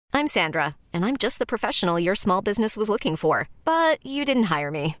I'm Sandra, and I'm just the professional your small business was looking for. But you didn't hire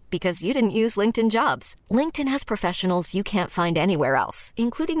me because you didn't use LinkedIn Jobs. LinkedIn has professionals you can't find anywhere else,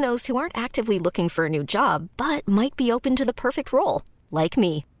 including those who aren't actively looking for a new job, but might be open to the perfect role, like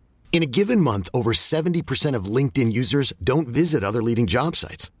me. In a given month, over 70% of LinkedIn users don't visit other leading job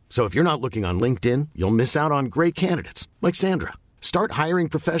sites. So if you're not looking on LinkedIn, you'll miss out on great candidates like Sandra. Start hiring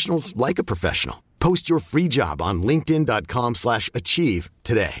professionals like a professional. Post your free job on linkedin.com/achieve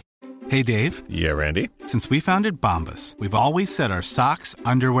today. Hey, Dave. Yeah, Randy. Since we founded Bombas, we've always said our socks,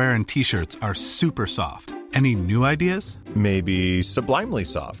 underwear, and T-shirts are super soft. Any new ideas? Maybe sublimely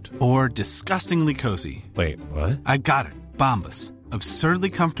soft. Or disgustingly cozy. Wait, what? I got it. Bombas.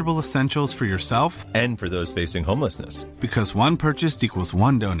 Absurdly comfortable essentials for yourself and for those facing homelessness. Because one purchased equals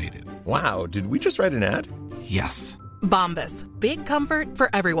one donated. Wow, did we just write an ad? Yes. Bombas. Big comfort for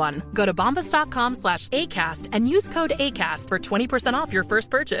everyone. Go to bombas.com/ACAST and use code ACAST for 20% off your first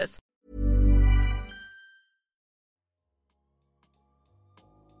purchase.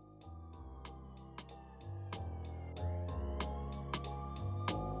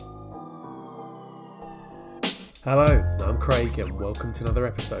 Hello, I'm Craig and welcome to another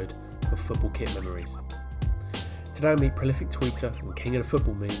episode of Football Kit Memories. Today I meet prolific tweeter and king of the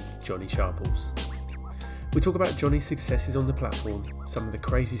football meme, Johnny Sharples. We talk about Johnny's successes on the platform, some of the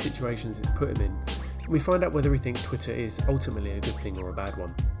crazy situations it's put him in, and we find out whether he thinks Twitter is ultimately a good thing or a bad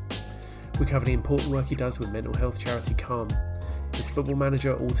one. We cover the important work he does with mental health charity Calm, his football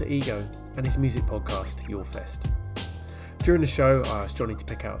manager alter ego, and his music podcast, Your Fest. During the show, I asked Johnny to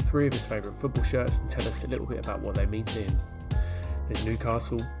pick out 3 of his favourite football shirts and tell us a little bit about what they mean to him. There's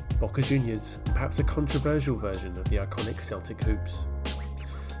Newcastle, Boca Juniors, and perhaps a controversial version of the iconic Celtic hoops.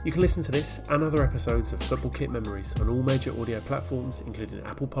 You can listen to this and other episodes of Football Kit Memories on all major audio platforms, including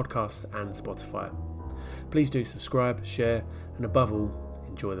Apple Podcasts and Spotify. Please do subscribe, share, and above all,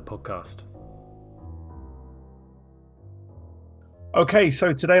 enjoy the podcast. Okay,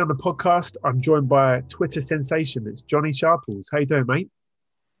 so today on the podcast, I'm joined by a Twitter sensation. It's Johnny Sharples. How you doing, mate?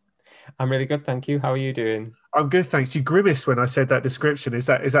 I'm really good, thank you. How are you doing? I'm good, thanks. You grimaced when I said that description. Is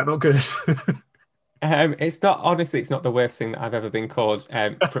that not good? It's not, honestly, it's not the worst thing that I've ever been called,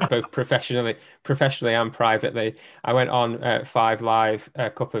 both professionally and privately. I went on 5 Live a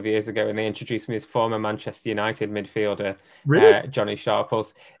couple of years ago and they introduced me as former Manchester United midfielder, really? Johnny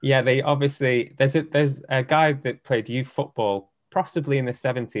Sharples. Yeah, they obviously, there's a guy that played youth football possibly in the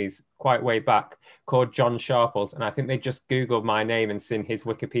 70s, quite way back, called John Sharples. And I think they just Googled my name and seen his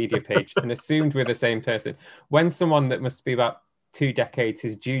Wikipedia page and assumed we're the same person. When someone that must be about 2 decades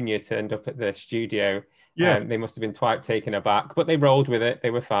his junior turned up at the studio, they must have been quite taken aback, but they rolled with it.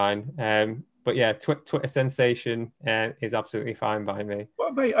 They were fine. But yeah, Twitter sensation is absolutely fine by me.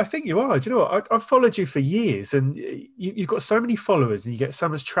 Well, mate, I think you are. Do you know what? I've followed you for years and you've got so many followers and you get so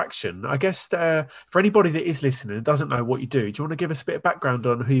much traction. I guess for anybody that is listening and doesn't know what you do you want to give us a bit of background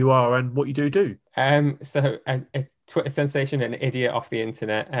on who you are and what you do? So a Twitter sensation and idiot off the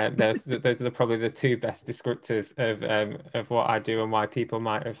internet. Those are probably the 2 best descriptors of what I do and why people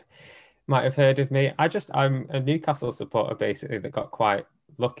might have heard of me. I'm a Newcastle supporter basically that got quite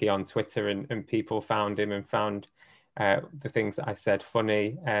lucky on Twitter and people found him and found the things that I said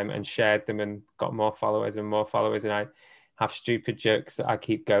funny and shared them and got more followers and I have stupid jokes that I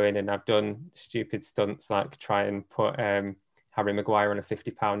keep going and I've done stupid stunts like try and put Harry Maguire on a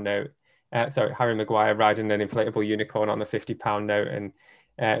 £50 note. Harry Maguire riding an inflatable unicorn on a £50 note and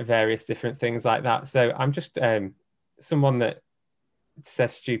various different things like that. So I'm just someone that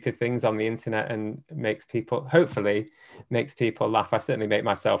says stupid things on the internet and hopefully makes people laugh. I certainly make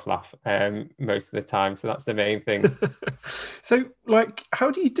myself laugh most of the time, so that's the main thing. So like,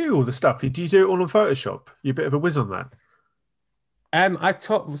 how do you do all the stuff? Do you do it all on Photoshop? You're a bit of a whiz on that.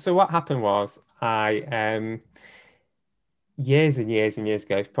 So what happened was I years and years and years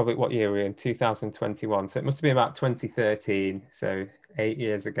ago, probably what year were we in? 2021, so it must have been about 2013, so 8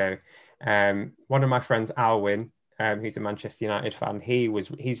 years ago. One of my friends, Alwyn, who's a Manchester United fan,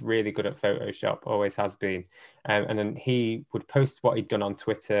 he's really good at Photoshop, always has been. And then he would post what he'd done on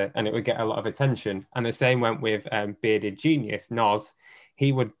Twitter and it would get a lot of attention. And the same went with Bearded Genius, Noz.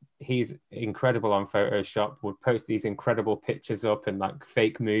 He's incredible on Photoshop, would post these incredible pictures up and like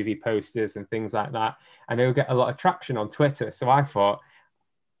fake movie posters and things like that. And they would get a lot of traction on Twitter. So I thought,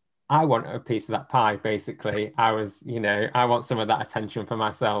 I want a piece of that pie, basically. I want some of that attention for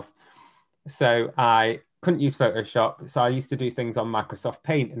myself. So I couldn't use Photoshop, so I used to do things on Microsoft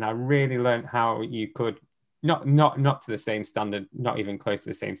Paint, and I really learned how you could not to the same standard, not even close to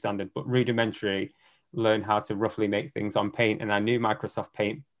the same standard, but rudimentary, learn how to roughly make things on Paint. And I knew Microsoft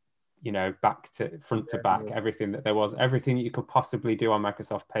Paint back to front to back, everything that there was, everything you could possibly do on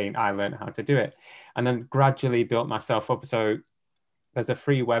Microsoft Paint, I learned how to do it. And then gradually built myself up. So there's a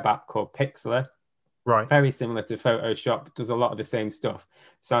free web app called Pixlr, right? Very similar to Photoshop, does a lot of the same stuff.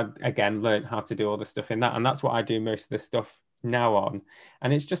 So I, again, learned how to do all the stuff in that. And that's what I do most of the stuff now on.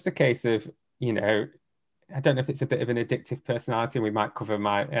 And it's just a case of, I don't know if it's a bit of an addictive personality, and we might cover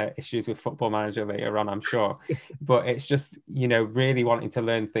my issues with Football Manager later on, I'm sure. But it's just, really wanting to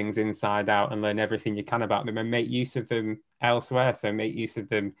learn things inside out and learn everything you can about them and make use of them elsewhere. So make use of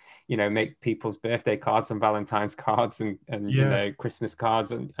them, make people's birthday cards and Valentine's cards and Christmas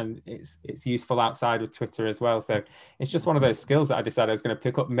cards. And it's useful outside of Twitter as well. So it's just one of those skills that I decided I was going to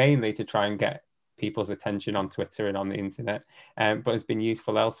pick up mainly to try and get people's attention on Twitter and on the internet, but has been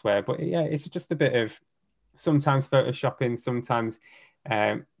useful elsewhere. But yeah, it's just a bit of sometimes photoshopping, sometimes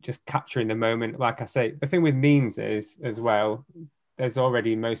just capturing the moment. Like I say, the thing with memes is as well, there's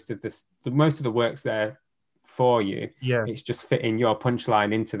already most of the work's there for you. Yeah, it's just fitting your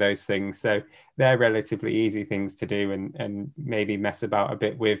punchline into those things. So they're relatively easy things to do and maybe mess about a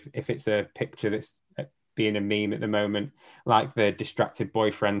bit with if it's a picture that's being a meme at the moment, like the distracted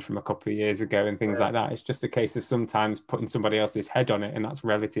boyfriend from a couple of years ago and things like that. It's just a case of sometimes putting somebody else's head on it, and that's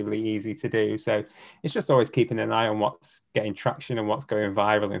relatively easy to do. So it's just always keeping an eye on what's getting traction and what's going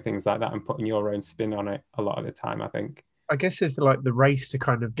viral and things like that, and putting your own spin on it a lot of the time, I think. I guess it's like the race to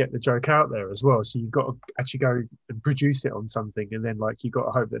kind of get the joke out there as well. So you've got to actually go and produce it on something, and then you've got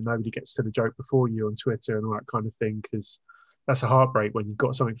to hope that nobody gets to the joke before you on Twitter and all that kind of thing, because that's a heartbreak when you've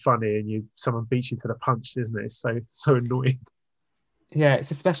got something funny and someone beats you to the punch, isn't it? It's so annoying. Yeah, it's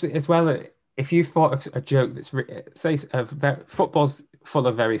especially as well if you thought of a joke that's football's full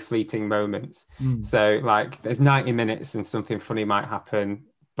of very fleeting moments. So there's 90 minutes and something funny might happen,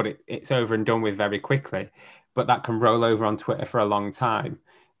 but it's over and done with very quickly. But that can roll over on Twitter for a long time.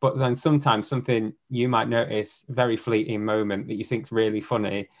 But then sometimes something you might notice, very fleeting moment that you think's really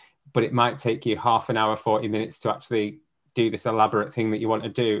funny, but it might take you half an hour, 40 minutes to actually do this elaborate thing that you want to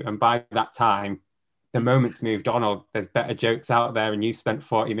do. And by that time, the moment's moved on, or there's better jokes out there, and you spent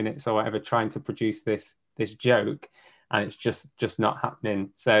 40 minutes or whatever trying to produce this joke, and it's just not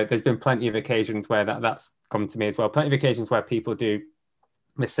happening. So there's been plenty of occasions where that's come to me as well. Plenty of occasions where people do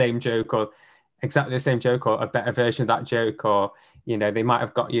the same joke or exactly the same joke or a better version of that joke, or they might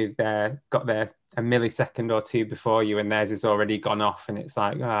have got there a millisecond or two before you, and theirs has already gone off, and it's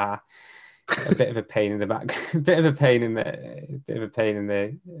like a bit of a pain in the back, a bit of a pain in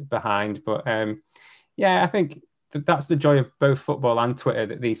the behind. But I think that's the joy of both football and Twitter,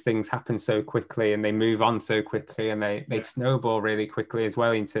 that these things happen so quickly and they move on so quickly, and they snowball really quickly as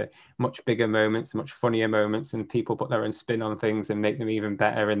well into much bigger moments, much funnier moments, and people put their own spin on things and make them even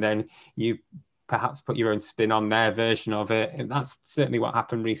better, and then you perhaps put your own spin on their version of it. And that's certainly what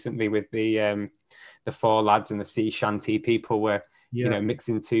happened recently with the Four Lads and the Sea Shanty people, where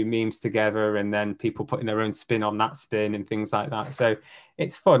mixing two memes together and then people putting their own spin on that spin and things like that. So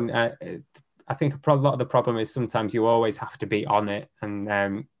it's fun. I think a lot of the problem is sometimes you always have to be on it,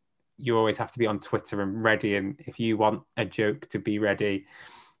 and you always have to be on Twitter and ready. And if you want a joke to be ready,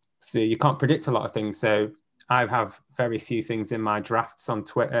 so you can't predict a lot of things. So I have very few things in my drafts on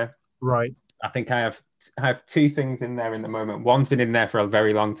Twitter. Right. I think I have two things in there in the moment. One's been in there for a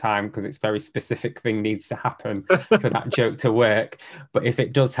very long time because it's very specific thing needs to happen for that joke to work. But if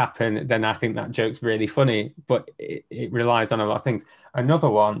it does happen, then I think that joke's really funny, but it relies on a lot of things. Another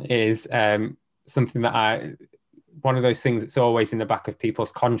one is something that one of those things that's always in the back of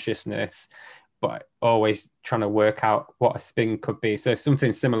people's consciousness, but always trying to work out what a spin could be. So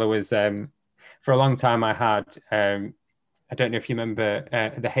something similar was, for a long time I had, I don't know if you remember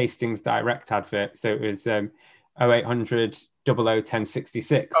the Hastings Direct advert. So it was 0800 00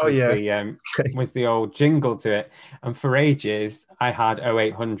 1066 was the old jingle to it. And for ages, I had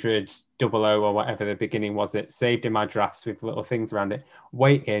 0800 00 or whatever the beginning was, it saved in my drafts with little things around it,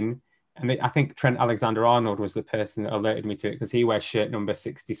 waiting. And I think Trent Alexander-Arnold was the person that alerted me to it, because he wears shirt number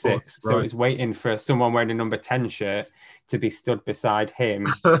 66. So it was waiting for someone wearing a number 10 shirt to be stood beside him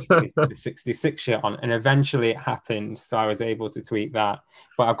with the 66 shirt on. And eventually it happened. So I was able to tweet that.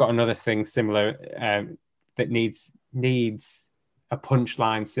 But I've got another thing similar that needs a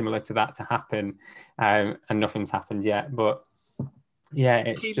punchline similar to that to happen. And nothing's happened yet. But yeah,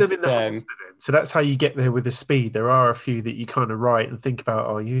 it's keep just... them in the holster then. So that's how you get there with the speed. There are a few that you kind of write and think about,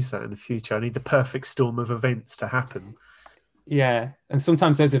 I'll use that in the future. I need the perfect storm of events to happen. Yeah, and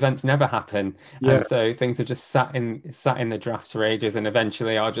sometimes those events never happen, and so things are just sat in the drafts for ages, and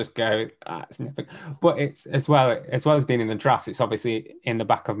eventually I'll just go, it's never. But it's as well as being in the drafts, it's obviously in the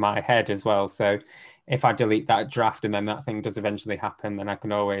back of my head as well. So if I delete that draft and then that thing does eventually happen, then I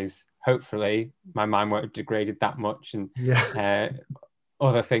can always, hopefully, my mind won't have degraded that much, and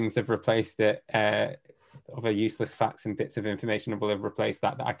other things have replaced it. Other useless facts and bits of information will have replaced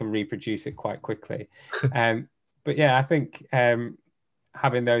that I can reproduce it quite quickly. But yeah, I think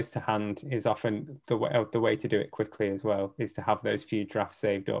having those to hand is often the way to do it quickly as well, is to have those few drafts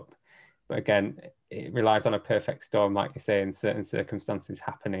saved up. But again, it relies on a perfect storm, like you say, in certain circumstances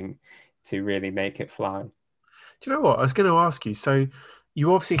happening to really make it fly. Do you know what? I was going to ask you, so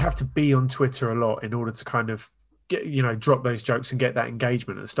you obviously have to be on Twitter a lot in order to kind of get, drop those jokes and get that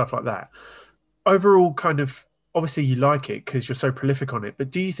engagement and stuff like that. Overall, kind of, obviously you like it because you're so prolific on it,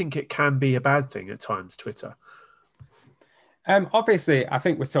 but do you think it can be a bad thing at times, Twitter? Obviously, I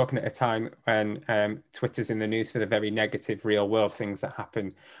think we're talking at a time when Twitter's in the news for the very negative real world things that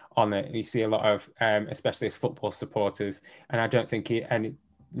happen on it. You see a lot of, especially as football supporters, and I don't think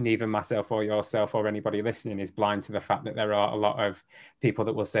neither myself or yourself or anybody listening is blind to the fact that there are a lot of people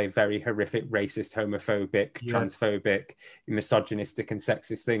that will say very horrific, racist, homophobic, transphobic, misogynistic and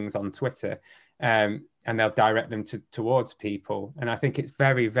sexist things on Twitter. And they'll direct them towards people. And I think it's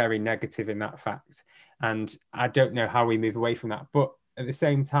very, very negative in that fact. And I don't know how we move away from that. But at the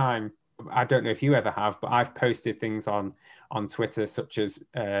same time, I don't know if you ever have, but I've posted things on Twitter, such as,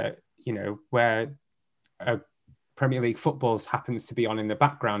 where a Premier League football happens to be on in the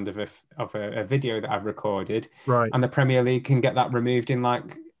background of a video that I've recorded. Right. And the Premier League can get that removed in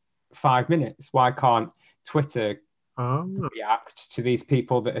like 5 minutes. Why can't Twitter react to these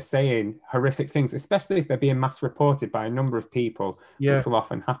people that are saying horrific things, especially if they're being mass reported by a number of people, which will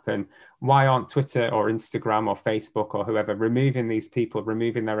often happen? Why aren't Twitter or Instagram or Facebook or whoever removing these people,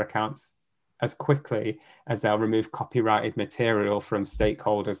 removing their accounts as quickly as they'll remove copyrighted material from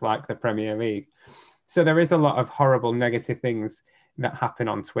stakeholders like the Premier League? So there is a lot of horrible negative things that happen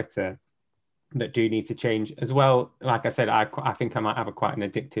on Twitter that do need to change as well. Like I said, I think I might have quite an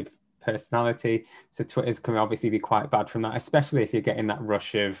addictive personality, so Twitter's can obviously be quite bad from that, especially if you're getting that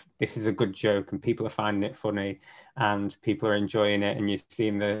rush of this is a good joke and people are finding it funny and people are enjoying it and you're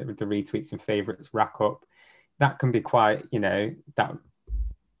seeing the retweets and favorites rack up. That can be quite, that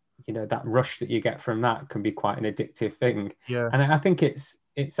rush that you get from that can be quite an addictive thing. And I think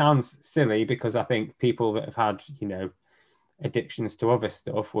it sounds silly because I think people that have had addictions to other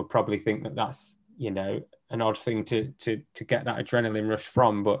stuff would probably think that that's an odd thing to get that adrenaline rush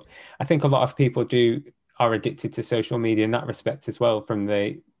from. But I think a lot of people are addicted to social media in that respect as well, from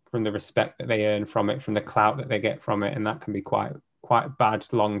the respect that they earn from it, from the clout that they get from it, and that can be quite bad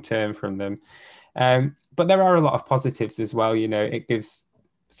long term from them. But there are a lot of positives as well.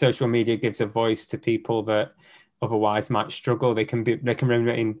 Social media gives a voice to people that otherwise might struggle. They can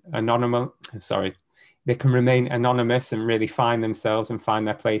remain anonymous and really find themselves and find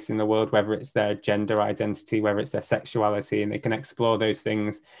their place in the world, whether it's their gender identity, whether it's their sexuality, and they can explore those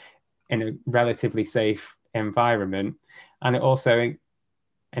things in a relatively safe environment. And it also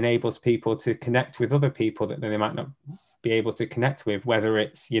enables people to connect with other people that they might not be able to connect with, whether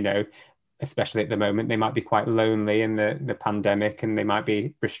it's, especially at the moment, they might be quite lonely in the pandemic and they might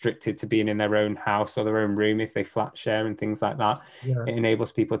be restricted to being in their own house or their own room if they flat share and things like that. It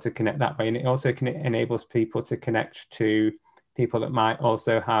enables people to connect that way. And it also enables people to connect to people that might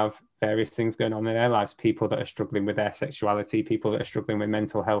also have various things going on in their lives, people that are struggling with their sexuality, people that are struggling with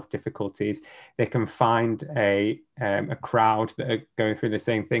mental health difficulties. They can find a crowd that are going through the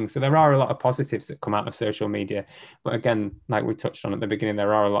same thing. So there are a lot of positives that come out of social media. But again, like we touched on at the beginning,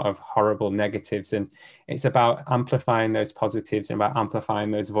 there are a lot of horrible negatives, and it's about amplifying those positives and about amplifying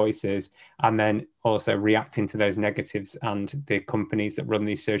those voices, and then also reacting to those negatives. And the companies that run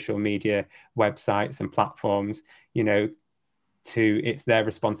these social media websites and platforms, it's their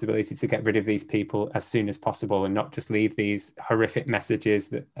responsibility to get rid of these people as soon as possible and not just leave these horrific messages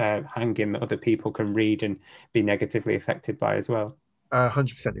that hang in that other people can read and be negatively affected by as well.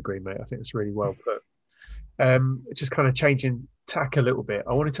 100% agree, mate. I think it's really well put. Just kind of changing tack a little bit,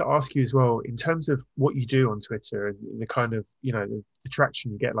 I wanted to ask you as well, in terms of what you do on Twitter and the kind of, the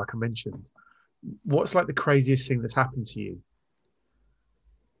traction you get, like I mentioned, what's like the craziest thing that's happened to you?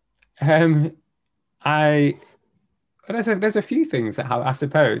 There's a few things that I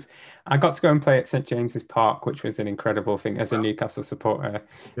suppose. I got to go and play at St James's Park, which was an incredible thing as a Newcastle supporter.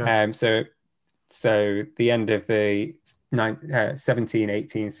 So the end of the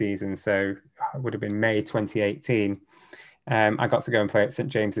 17-18 season, so it would have been May 2018. I got to go and play at St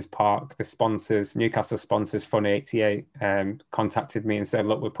James's Park. The sponsors, Newcastle sponsors, Fun88, contacted me and said,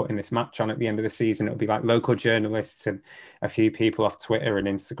 look, we're putting this match on at the end of the season. It'll be like local journalists and a few people off Twitter and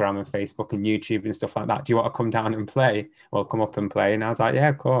Instagram and Facebook and YouTube and stuff like that. Do you want to come down and play? Well, come up and play. And I was like, yeah,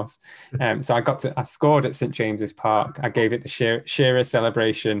 of course. So I scored at St James's Park. I gave it the Shearer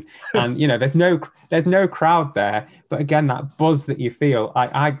celebration. And, there's no crowd there. But again, that buzz that you feel,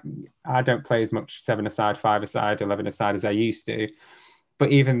 I don't play as much 7-a-side, 5-a-side, 11-a-side as I used to.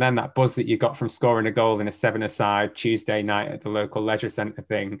 But even then, that buzz that you got from scoring a goal in a 7-a-side Tuesday night at the local leisure centre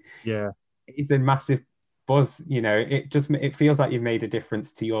thing, it's a massive buzz. It feels like you've made a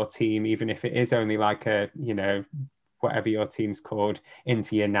difference to your team, even if it is only like whatever your team's called,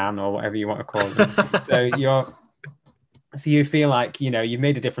 into your nan or whatever you want to call them. So you feel like, you've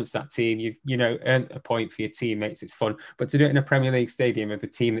made a difference to that team. You've, earned a point for your teammates. It's fun. But to do it in a Premier League stadium with the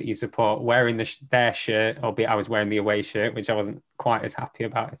team that you support, wearing their shirt, albeit I was wearing the away shirt, which I wasn't quite as happy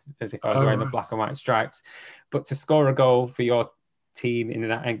about as if I was wearing the black and white stripes. But to score a goal for your team in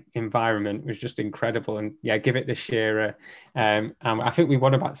that environment was just incredible. And give it the Shearer. I think we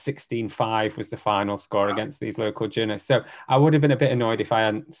won about 16-5 was the final score against these local journalists. So I would have been a bit annoyed if I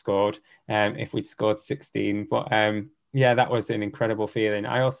hadn't scored, if we'd scored 16. But that was an incredible feeling.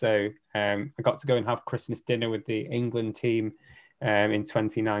 I also I got to go and have Christmas dinner with the England team in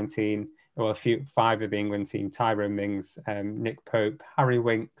 2019. Well, 5 of the England team: Tyrone Mings, Nick Pope, Harry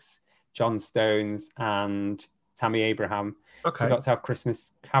Winks, John Stones, and Tammy Abraham. Okay. So I got to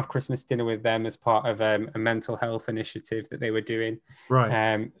have Christmas dinner with them as part of a mental health initiative that they were doing. Right.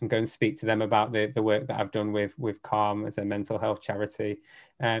 And go and speak to them about the work that I've done with Calm as a mental health charity,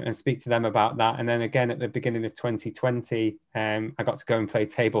 and speak to them about that. And then again, at the beginning of 2020, I got to go and play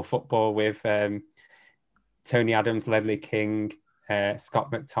table football with Tony Adams, Ledley King,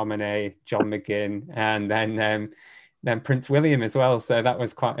 Scott McTominay, John McGinn, and then Prince William as well. So that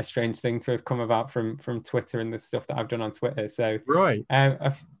was quite a strange thing to have come about from Twitter and the stuff that I've done on Twitter. So right,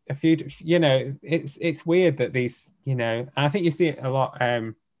 a few, it's weird that these, and I think you see it a lot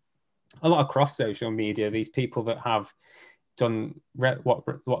across social media. These people that have done what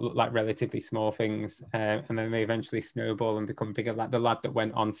look like relatively small things, and then they eventually snowball and become bigger. Like the lad that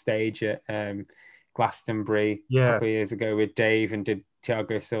went on stage at Glastonbury a couple of years ago with Dave and did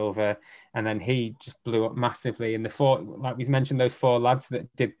Thiago Silva, and then he just blew up massively. And the 4, like we mentioned, those 4 lads that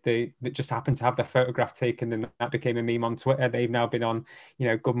just happened to have their photograph taken, and that became a meme on Twitter. They've now been on,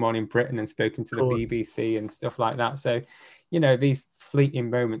 Good Morning Britain and spoken to the BBC and stuff like that. So, these fleeting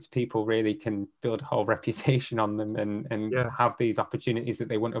moments, people really can build a whole reputation on them and have these opportunities that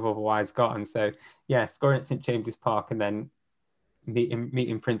they wouldn't have otherwise gotten. So, scoring at St James's Park and then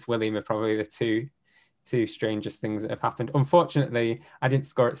meeting Prince William are probably the two strangest things that have happened. Unfortunately, I didn't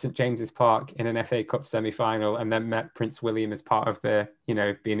score at St James's Park in an FA Cup semi-final and then met Prince William as part of the,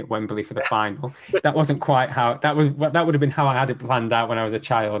 being at Wembley for the final. That wasn't quite how that would have been how I had it planned out when I was a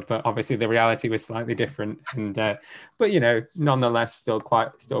child, but obviously the reality was slightly different. And but nonetheless, still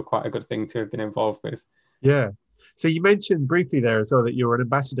quite a good thing to have been involved with. Yeah. So you mentioned briefly there as well that you were an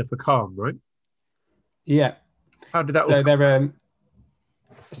ambassador for Calm, right? Yeah. How did that work?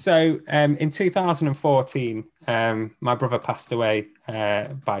 So in 2014, my brother passed away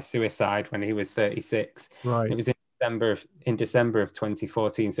by suicide when he was 36. Right. It was in December of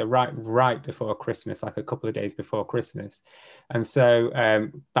 2014. So right before Christmas, like a couple of days before Christmas. And so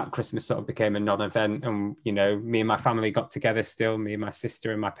that Christmas sort of became a non-event. And, me and my family got together still. Me and my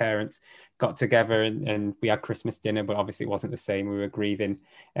sister and my parents got together and we had Christmas dinner, but obviously it wasn't the same. We were grieving.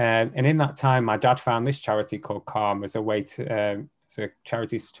 And in that time, my dad found this charity called Calm as a way to... So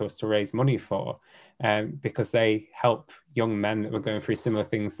charities to us to raise money for, because they help young men that were going through similar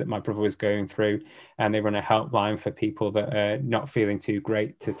things that my brother was going through. And they run a helpline for people that are not feeling too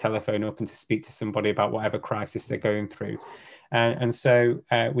great to telephone up and to speak to somebody about whatever crisis they're going through. And so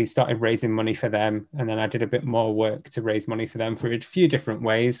we started raising money for them. And then I did a bit more work to raise money for them for a few different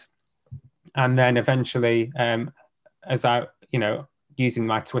ways. And then eventually, as I, using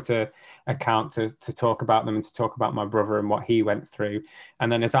my Twitter account to talk about them and to talk about my brother and what he went through.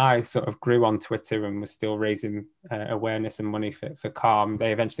 And then as I sort of grew on Twitter and was still raising awareness and money for Calm,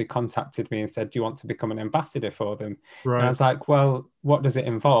 they eventually contacted me and said, do you want to become an ambassador for them? Right. And I was like, well, what does it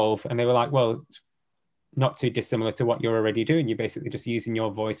involve? And they were like, well, it's not too dissimilar to what you're already doing. You're basically just using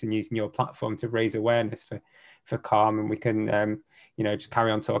your voice and using your platform to raise awareness for Calm. And we can, just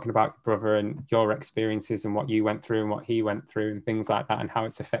carry on talking about your brother and your experiences and what you went through and what he went through and things like that and how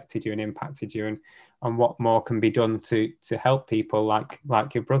it's affected you and impacted you. And what more can be done to help people like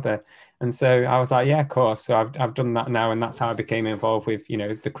your brother. And so I was like, yeah, of course. So I've done that now, and that's how I became involved with, you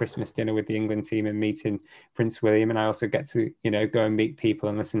know, the Christmas dinner with the England team and meeting Prince William. And I also get to, you know, go and meet people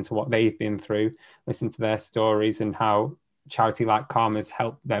and listen to what they've been through, listen to their stories and how charity like Calm has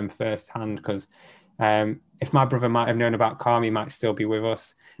helped them firsthand. Because if my brother might have known about Calm, he might still be with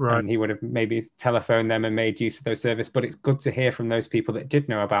us, Right. and he would have maybe telephoned them and made use of those services. But it's good to hear from those people that did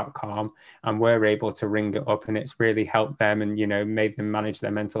know about Calm and were able to ring it up, and it's really helped them and, you know, made them manage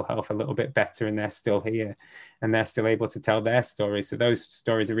their mental health a little bit better, and they're still here and they're still able to tell their stories. So those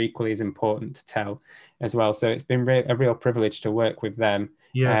stories are equally as important to tell as well. So it's been a real privilege to work with them,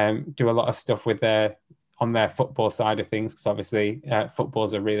 do a lot of stuff with on their football side of things, because obviously football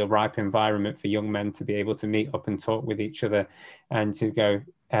is a really ripe environment for young men to be able to meet up and talk with each other and to go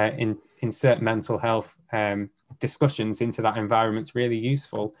insert mental health discussions into that environment's really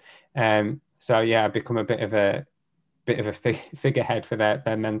useful. So yeah, I've become a bit of a figurehead for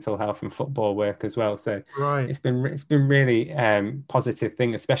their mental health and football work as well. So Right. it's been really positive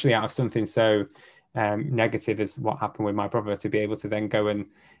thing, especially out of something so negative as what happened with my brother, to be able to then go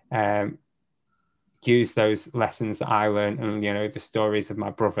and use those lessons that I learned and, you know, the stories of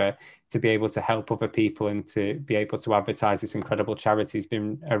my brother to be able to help other people and to be able to advertise this incredible charity has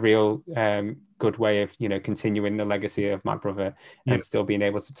been a real good way of, you know, continuing the legacy of my brother and still being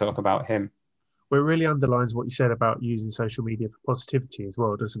able to talk about him. Well, it really underlines what you said about using social media for positivity as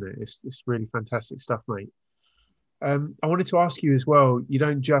well, doesn't it? It's really fantastic stuff, mate. I wanted to ask you as well, you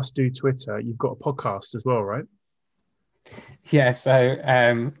don't just do Twitter, you've got a podcast as well, right? Yeah,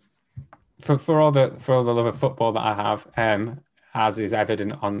 so for all the love of football that I have, as is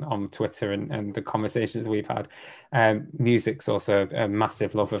evident on Twitter and the conversations we've had, music's also a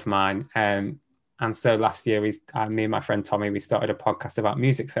massive love of mine. And so last year, me and my friend Tommy, we started a podcast about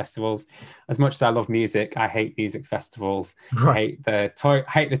music festivals. As much as I love music, I hate music festivals. Right. I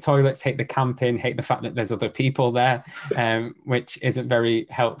hate the toilets, hate the camping, hate the fact that there's other people there, which isn't very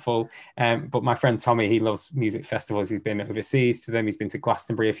helpful. But my friend Tommy, he loves music festivals. He's been overseas to them. He's been to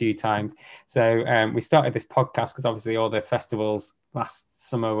Glastonbury a few times. So we started this podcast because obviously all the festivals last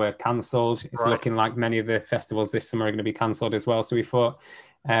summer were cancelled. It's looking like many of the festivals this summer are going to be cancelled as well. So we thought,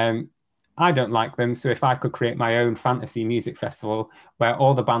 I don't like them, so if I could create my own fantasy music festival where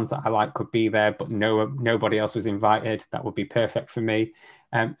all the bands that I like could be there, but nobody else was invited, that would be perfect for me.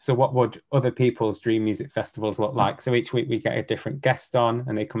 So what would other people's dream music festivals look like? So each week we get a different guest on,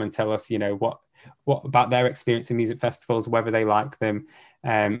 and they come and tell us, you know, what about their experience in music festivals, whether they like them,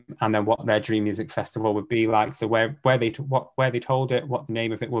 and then what their dream music festival would be like. So where they'd hold it, what the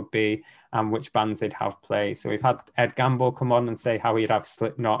name of it would be, and which bands they'd have play. So we've had Ed Gamble come on and say how he'd have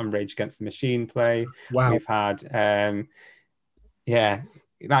Slipknot and Rage Against the Machine play. Wow. We've had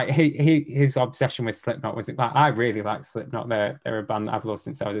like his obsession with Slipknot was like, I really like Slipknot. They're a band that I've loved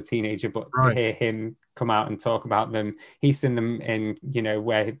since I was a teenager, but to hear him come out and talk about them, he's seen them in, you know,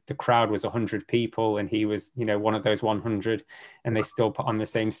 where the crowd was 100 people and he was, you know, one of those 100, and they still put on the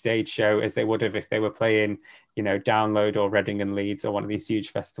same stage show as they would have if they were playing, you know, Download or Reading and Leeds or one of these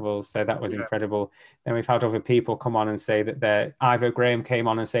huge festivals. So that was incredible. Then we've had other people come on and say that Ivo Graham came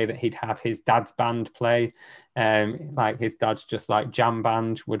on and say that he'd have his dad's band play, like his dad's just like jam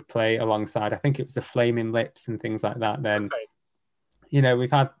band would play alongside, I think it was the Flaming Lips and things like that. Then you know,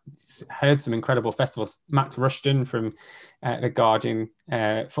 we've heard some incredible festivals. Max Rushton from the Guardian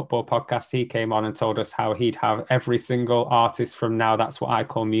football podcast, he came on and told us how he'd have every single artist from Now That's What I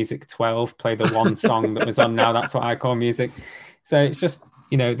Call Music 12 play the one song that was on Now That's What I Call Music. So it's just,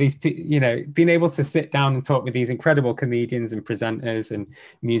 you know, being able to sit down and talk with these incredible comedians and presenters and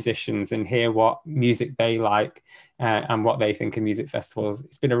musicians and hear what music they like and what they think of music festivals.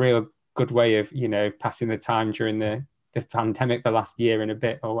 It's been a real good way of, you know, passing the time during the pandemic, the last year and a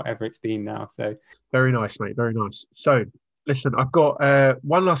bit or whatever it's been now. So very nice, mate. Very nice. So listen, I've got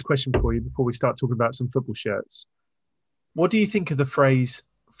one last question for you before we start talking about some football shirts. What do you think of the phrase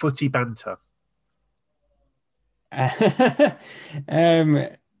footy banter? I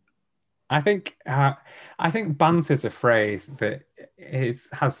think banter's a phrase that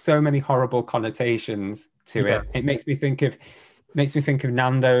has so many horrible connotations to it. It makes me think of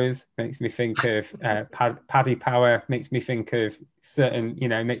Nando's, makes me think of Paddy Power, makes me think of certain, you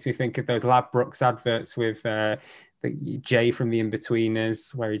know, makes me think of those Ladbrokes adverts with Jay from the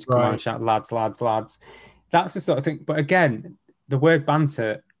Inbetweeners, where he'd come on and shout, lads, lads, lads. That's the sort of thing. But again, the word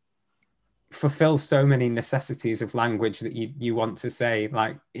banter fulfills so many necessities of language that you want to say.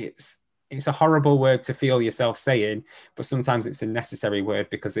 Like it's a horrible word to feel yourself saying, but sometimes it's a necessary word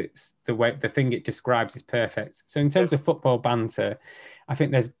because it's the thing it describes is perfect. So in terms of football banter, I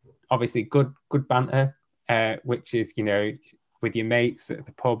think there's obviously good banter, which is, you know, with your mates at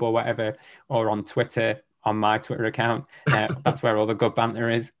the pub or whatever, or on Twitter, on my Twitter account. That's where all the good banter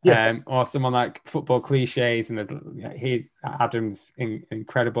is. Yeah. Or someone like football cliches, and Adam's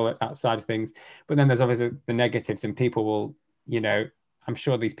incredible at that side of things. But then there's obviously the negatives, and people will, you know, I'm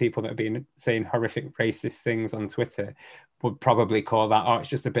sure these people that have been saying horrific racist things on Twitter would probably call that, oh, it's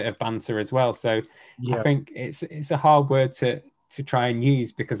just a bit of banter as well. So Yeah. I think it's a hard word to try and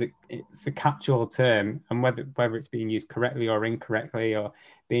use, because it's a catch-all term, and whether it's being used correctly or incorrectly, or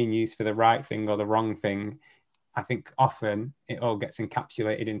being used for the right thing or the wrong thing, I think often it all gets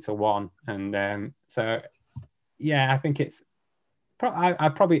encapsulated into one. And so, yeah, I think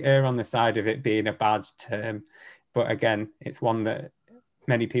I'd probably err on the side of it being a bad term. But again, it's one that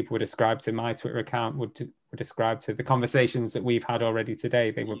many people would ascribe to my Twitter account, would ascribe to the conversations that we've had already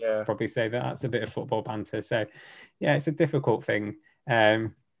today. They would probably say that that's a bit of football banter. So, yeah, it's a difficult thing. I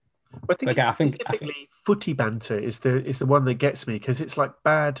think specifically footy banter is the one that gets me, because it's like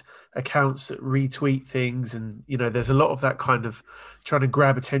bad accounts that retweet things, and you know, there's a lot of that kind of trying to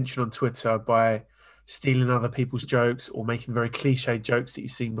grab attention on Twitter by stealing other people's jokes or making very cliched jokes that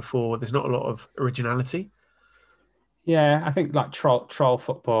you've seen before. There's not a lot of originality. Yeah, I think like troll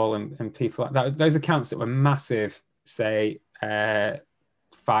football and people like that, those accounts that were massive, say 5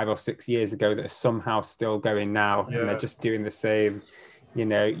 or 6 years ago, that are somehow still going now, and they're just doing the same, you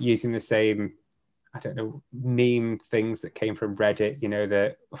know, using the same, I don't know, meme things that came from Reddit, you know,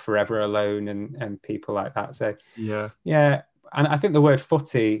 the Forever Alone and people like that. So yeah, and I think the word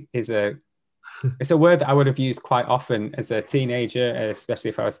footy is it's a word that I would have used quite often as a teenager, especially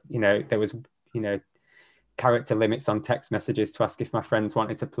if I was, you know, there was, you know, character limits on text messages to ask if my friends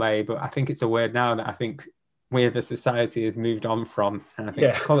wanted to play. But I think it's a word now that I think we as a society have moved on from, and I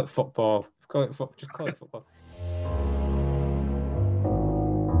think call it football, just call it football.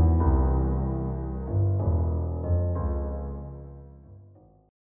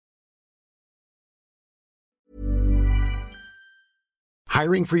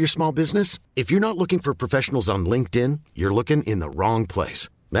 Hiring for your small business? If you're not looking for professionals on LinkedIn, you're looking in the wrong place.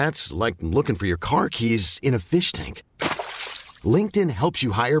 That's like looking for your car keys in a fish tank. LinkedIn helps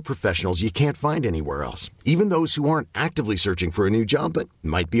you hire professionals you can't find anywhere else, even those who aren't actively searching for a new job but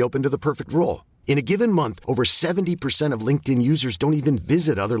might be open to the perfect role. In a given month, over 70% of LinkedIn users don't even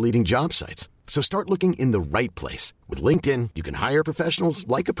visit other leading job sites. So start looking in the right place. With LinkedIn, you can hire professionals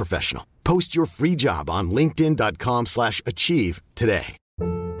like a professional. Post your free job on linkedin.com/achieve today.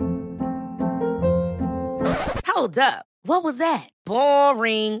 Hold up. What was that?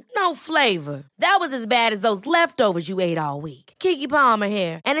 Boring. No flavor. That was as bad as those leftovers you ate all week. Keke Palmer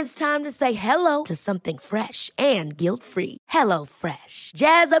here. And it's time to say hello to something fresh and guilt-free. HelloFresh.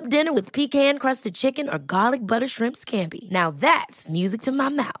 Jazz up dinner with pecan-crusted chicken or garlic butter shrimp scampi. Now that's music to my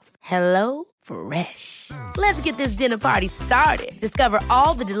mouth. HelloFresh. Let's get this dinner party started. Discover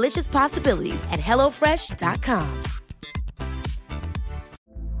all the delicious possibilities at HelloFresh.com.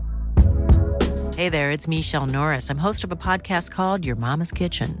 Hey there, it's Michelle Norris. I'm host of a podcast called Your Mama's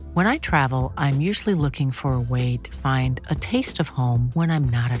Kitchen. When I travel, I'm usually looking for a way to find a taste of home when I'm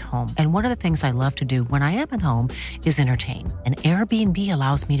not at home. And one of the things I love to do when I am at home is entertain. And Airbnb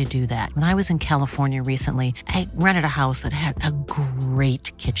allows me to do that. When I was in California recently, I rented a house that had a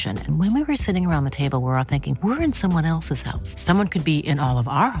great kitchen. And when we were sitting around the table, we were all thinking, we're in someone else's house. Someone could be in all of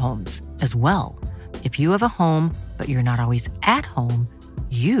our homes as well. If you have a home, but you're not always at home,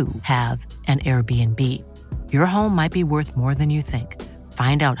 you have an Airbnb. Your home might be worth more than you think.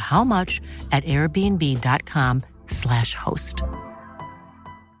 Find out how much at airbnb.com/host.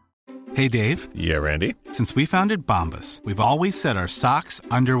 Hey, Dave. Yeah, Randy. Since we founded Bombas, we've always said our socks,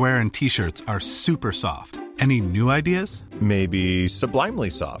 underwear, and T-shirts are super soft. Any new ideas? Maybe sublimely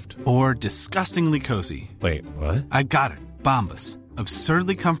soft. Or disgustingly cozy. Wait, what? I got it. Bombas.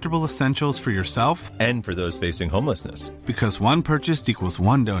 Absurdly comfortable essentials for yourself and for those facing homelessness. Because one purchased equals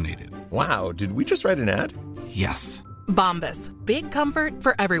one donated. Wow, did we just write an ad? Yes. Bombas. Big comfort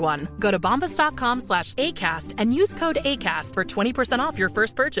for everyone. Go to bombas.com/ACAST and use code ACAST for 20% off your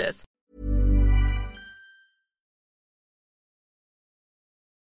first purchase.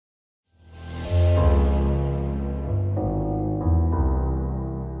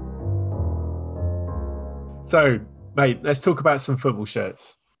 So, mate, let's talk about some football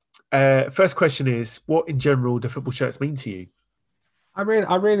shirts. First question is, what in general do football shirts mean to you? I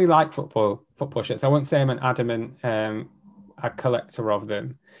really like football shirts. I won't say I'm an adamant a collector of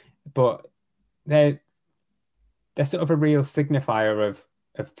them, but they're sort of a real signifier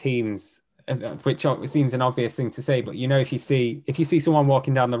of teams, which seems an obvious thing to say. But you know, if you see someone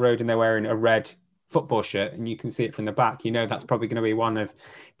walking down the road and they're wearing a red football shirt and you can see it from the back, you know that's probably going to be one of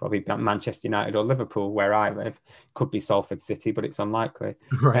probably Manchester United or Liverpool, where I live. Could be Salford City, but it's unlikely.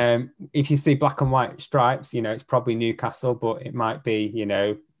 Right. If you see black and white stripes, you know it's probably Newcastle, but it might be, you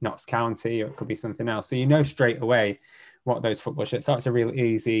know, Notts County, or it could be something else. So you know straight away what those football shirts are. It's a real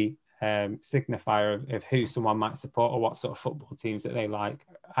easy signifier of who someone might support or what sort of football teams that they like.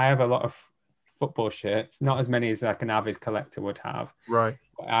 I have a lot of football shirts, not as many as like an avid collector would have. Right.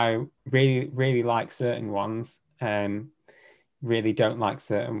 But I really like certain ones. Really don't like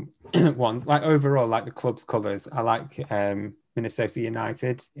certain ones. Like overall, like the club's colours. I like Minnesota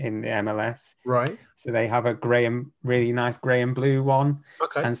United in the MLS. Right. So they have a really nice grey and blue one.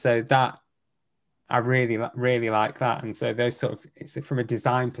 Okay. And so that I really like that. And so those sort of, it's from a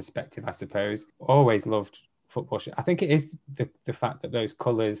design perspective, I suppose. Always loved football shirts. I think it is the fact that those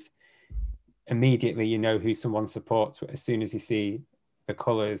colours, immediately you know who someone supports as soon as you see the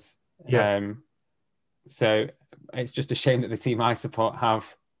colours. Yeah. So it's just a shame that the team I support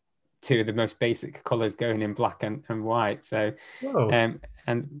have two of the most basic colours going in black and white. So and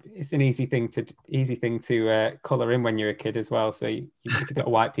it's an easy thing to colour in when you're a kid as well. So if you've got a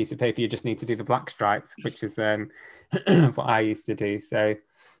white piece of paper, you just need to do the black stripes, which is what I used to do. So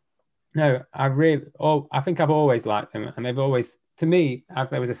no, I think I've always liked them, and they've always, to me,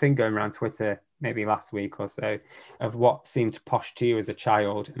 there was a thing going around Twitter maybe last week or so of what seemed posh to you as a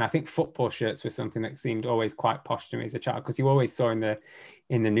child. And I think football shirts were something that seemed always quite posh to me as a child, because you always saw in the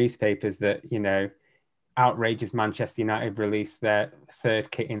newspapers that, you know, outrageous Manchester United released their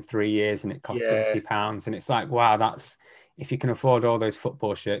third kit in 3 years and it cost £60. And it's like, wow, that's, if you can afford all those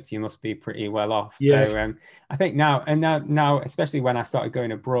football shirts, you must be pretty well off. Yeah. So I think now, especially when I started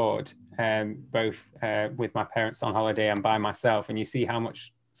going abroad, both with my parents on holiday and by myself, and you see how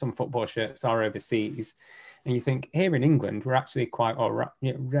much some football shirts are overseas, and you think here in England we're actually quite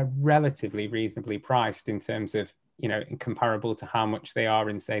relatively reasonably priced in terms of, you know, comparable to how much they are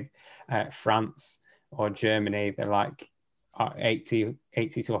in, say, France or Germany. They're like 80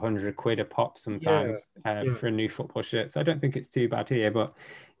 to 100 quid a pop sometimes for a new football shirt. So I don't think it's too bad here. But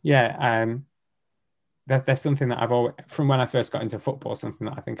yeah, there's something that I've always, from when I first got into football, something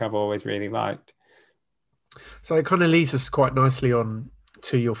that I think I've always really liked. So it kind of leads us quite nicely on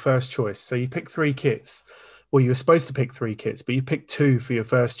to your first choice. So you picked 3 kits. Well, you were supposed to pick 3 kits, but you picked 2 for your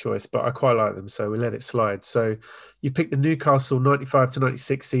first choice, but I quite like them, so we let it slide. So you picked the Newcastle 95 to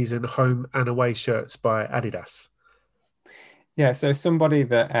 96 season home and away shirts by Adidas. Yeah, so somebody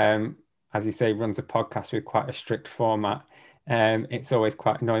that, as you say, runs a podcast with quite a strict format, it's always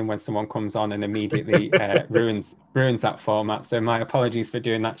quite annoying when someone comes on and immediately ruins that format. So my apologies for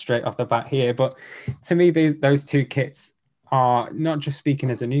doing that straight off the bat here. But to me, those 2 kits are not just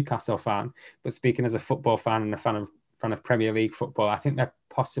speaking as a Newcastle fan, but speaking as a football fan and a fan of Premier League football. I think they're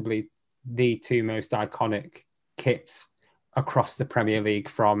possibly the 2 most iconic kits across the Premier League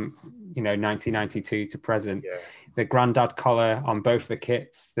from, you know, 1992 to present. Yeah. The grandad collar on both the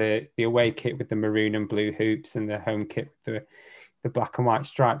kits, the away kit with the maroon and blue hoops, and the home kit with the black and white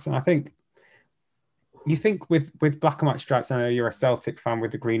stripes. And I think you think with black and white stripes, I know you're a Celtic fan,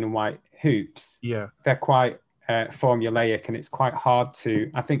 with the green and white hoops. Yeah, they're quite formulaic, and it's quite hard to,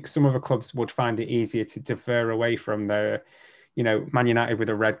 I think some other clubs would find it easier to defer away from the, you know, Man United with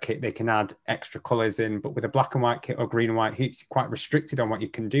a red kit, they can add extra colours in, but with a black and white kit or green and white hoops, you're quite restricted on what you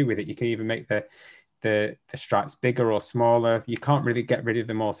can do with it. You can even make the stripes bigger or smaller. You can't really get rid of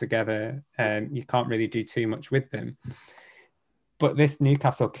them altogether, and you can't really do too much with them. But this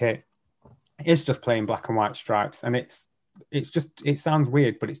Newcastle kit is just plain black and white stripes, and it sounds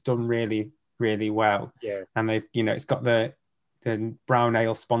weird, but it's done really, really well. Yeah. And they've, you know, it's got the brown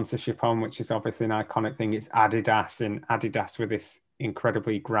ale sponsorship on, which is obviously an iconic thing. It's Adidas, and Adidas with this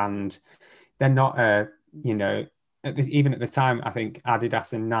incredibly grand, they're not you know, even at the time, I think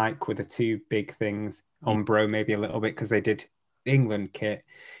Adidas and Nike were the 2 big things. Umbro maybe a little bit because they did the England kit,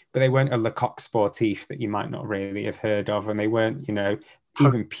 but they weren't a Le Coq Sportif that you might not really have heard of, and they weren't, you know,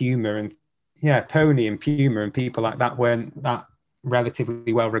 even Puma and Pony and Puma and people like that weren't that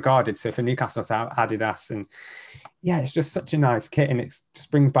relatively well regarded. So for Newcastle to have Adidas, and it's just such a nice kit, and it just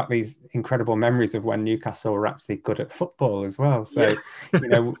brings back these incredible memories of when Newcastle were actually good at football as well. So you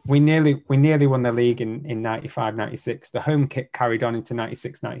know, we nearly won the league in 95, 96. The home kit carried on into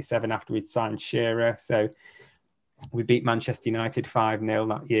 96, 97 after we'd signed Shearer. So we beat Manchester United 5-0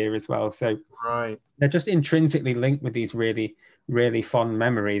 that year as well. So they're just intrinsically linked with these really, really fond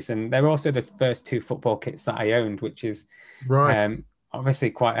memories. And they're also the first 2 football kits that I owned, which is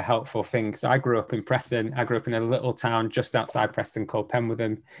obviously quite a helpful thing. So I grew up in Preston. I grew up in a little town just outside Preston called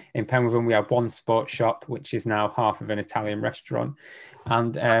Penwortham. In Penwortham, we had one sports shop, which is now half of an Italian restaurant.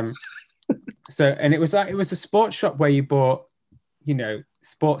 And And it was a sports shop where you bought,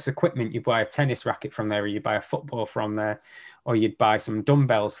 sports equipment. You buy a tennis racket from there, or you buy a football from there, or you'd buy some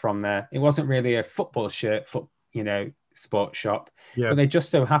dumbbells from there. It wasn't really a football shirt, sports shop, but they just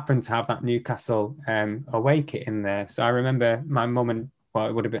so happened to have that Newcastle away kit in there. So I remember my mum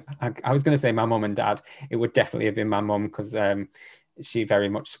it would have been, I was going to say my mum and dad. It would definitely have been my mum, because she very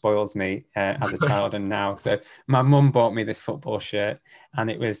much spoils me as a child and now. So my mum bought me this football shirt, and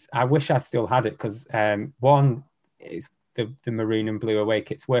I wish I still had it, because one is the maroon and blue away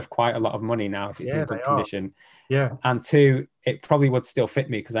kit's worth quite a lot of money now if it's in good condition. Yeah. And two, it probably would still fit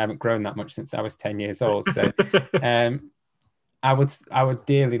me, because I haven't grown that much since I was 10 years old. So I would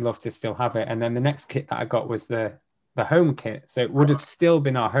dearly love to still have it. And then the next kit that I got was the home kit. So it would have still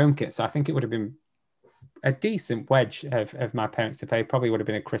been our home kit. So I think it would have been a decent wedge of my parents to pay. Probably would have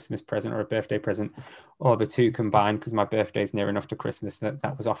been a Christmas present or a birthday present, or the two combined, because my birthday's near enough to Christmas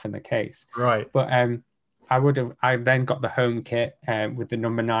that was often the case. Right. But I then got the home kit with the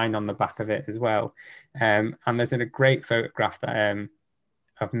number 9 on the back of it as well. And there's a great photograph that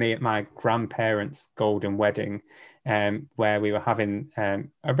of me at my grandparents' golden wedding, where we were having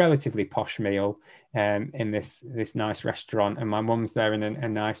a relatively posh meal in this nice restaurant, and my mum's there in a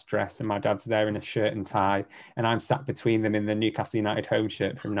nice dress, and my dad's there in a shirt and tie, and I'm sat between them in the Newcastle United home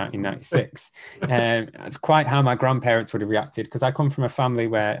shirt from 1996. It's quite how my grandparents would have reacted, because I come from a family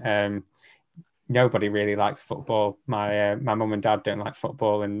where nobody really likes football. My mum and dad don't like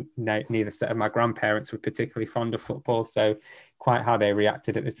football, and neither set of my grandparents were particularly fond of football. So quite how they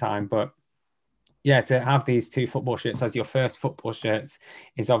reacted at the time. But yeah, to have these two football shirts as your first football shirts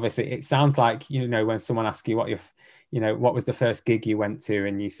is obviously, it sounds like, when someone asks you what was the first gig you went to,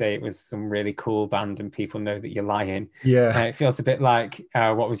 and you say it was some really cool band, and people know that you're lying. Yeah. It feels a bit like,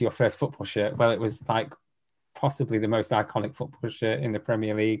 what was your first football shirt? Well, it was like possibly the most iconic football shirt in the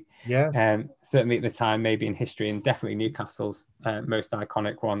Premier League. Yeah. Certainly at the time, maybe in history, and definitely Newcastle's most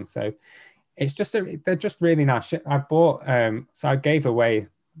iconic one. So it's just they're just really nice shit. I bought so I gave away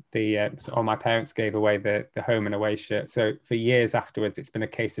or my parents gave away the home and away shirt. So for years afterwards, it's been a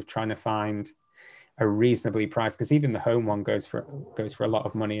case of trying to find a reasonably priced, because even the home one goes for a lot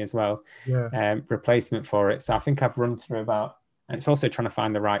of money as well. Yeah. Replacement for it. So I think I've run through about. And it's also trying to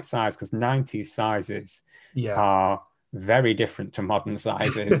find the right size, because 90s sizes are very different to modern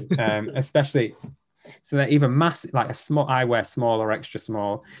sizes, especially. So they're either massive, like a small. I wear small or extra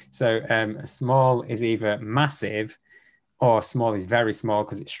small. So a small is either massive, or small is very small,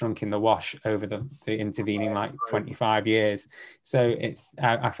 because it's shrunk in the wash over the intervening 25 years. So it's.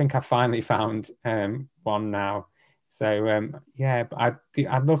 I think I finally found one now. So but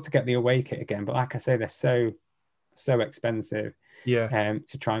I'd love to get the away kit again, but like I say, they're so expensive. Yeah.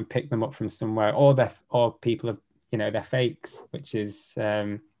 To try and pick them up from somewhere, or people have, they're fakes, which is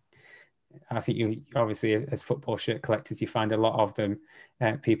I think you obviously, as football shirt collectors, you find a lot of them,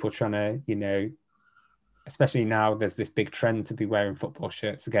 people trying to, especially now there's this big trend to be wearing football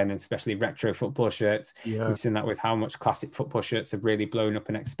shirts again, and especially retro football shirts. Yeah. We've seen that with how much classic football shirts have really blown up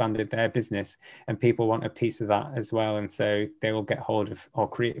and expanded their business, and people want a piece of that as well. And so they will get hold of or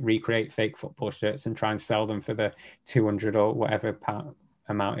recreate fake football shirts and try and sell them for the 200 or whatever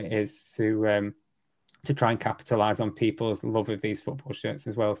amount it is to try and capitalize on people's love of these football shirts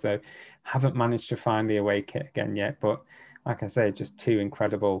as well. So haven't managed to find the away kit again yet, but like I say, just two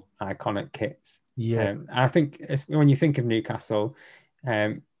incredible iconic kits. Yeah. I think when you think of Newcastle,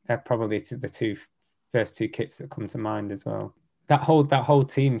 they're probably the first two kits that come to mind as well. That whole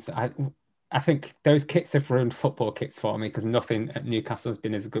team's. I think those kits have ruined football kits for me, because nothing at Newcastle has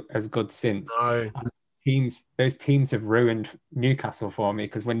been as good since. No. Those teams have ruined Newcastle for me,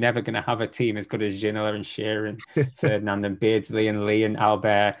 because we're never going to have a team as good as Ginola and Shearer and Ferdinand and Beardsley and Lee and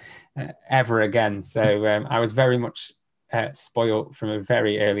Albert ever again. So I was very much spoiled from a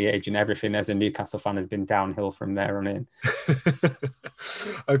very early age, and everything as a Newcastle fan has been downhill from there on in.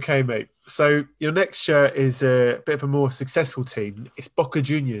 Okay, mate. So your next shirt is a bit of a more successful team. It's Boca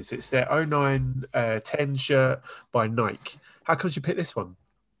Juniors. It's their 09-10 shirt by Nike. How come you pick this one?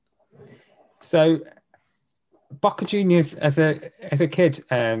 So Boca Juniors, as a kid,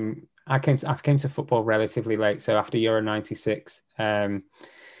 I came to football relatively late. So after Euro '96, like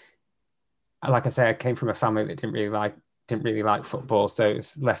I say, I came from a family that didn't really like football, so it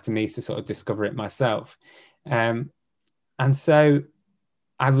was left to me to sort of discover it myself. And so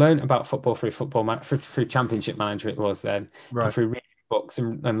I learned about football through Championship Manager. It was then, right, and through reading books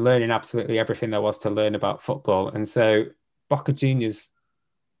and learning absolutely everything there was to learn about football. And so Boca Juniors,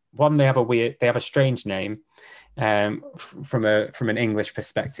 one, they have a strange name. From an English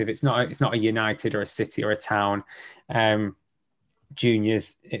perspective, it's not a United or a city or a town.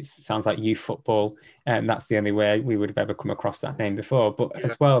 juniors, it sounds like youth football, and that's the only way we would have ever come across that name before. But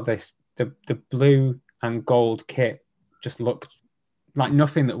as well, the blue and gold kit just looked like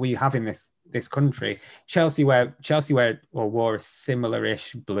nothing that we have in this country. Chelsea wore a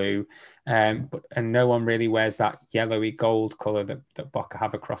similar-ish blue, and no one really wears that yellowy gold colour that Boca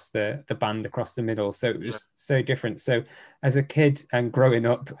have across the band across the middle. So it was so different. So as a kid and growing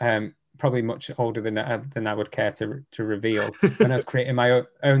up, probably much older than I would care to reveal, when I was creating my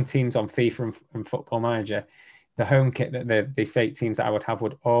own teams on FIFA and Football Manager, the home kit that the fake teams that I would have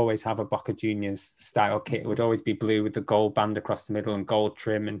would always have a Boca Juniors style kit. It would always be blue with the gold band across the middle and gold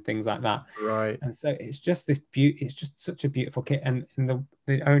trim and things like that. Right. And so it's just it's just such a beautiful kit. And the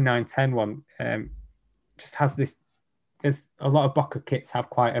 09-10 one just has this. There's a lot of Boca kits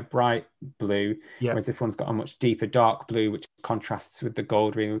have quite a bright blue, whereas this one's got a much deeper dark blue, which contrasts with the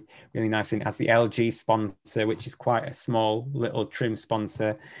gold really, really nice. And it has the LG sponsor, which is quite a small little trim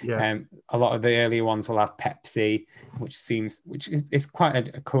sponsor. A lot of the earlier ones will have Pepsi, which is quite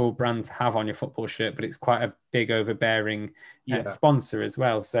a cool brand to have on your football shirt, but it's quite a big overbearing sponsor as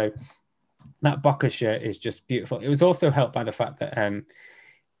well. So that Boca shirt is just beautiful. It was also helped by the fact that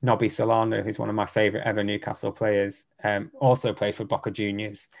Nobby Solano, who's one of my favourite ever Newcastle players, also played for Boca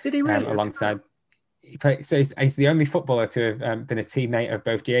Juniors. Did he really? Alongside, he's the only footballer to have been a teammate of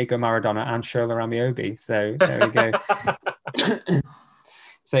both Diego Maradona and Shola Ramiobi. So there we go.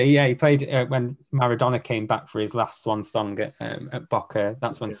 So he played when Maradona came back for his last swan song at Boca.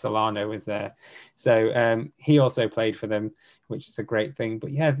 That's when Solano was there. So he also played for them, which is a great thing.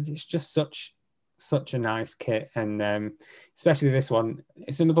 But yeah, it's just such a nice kit, and especially this one.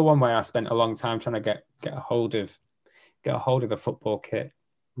 It's another one where I spent a long time trying to get a hold of the football kit.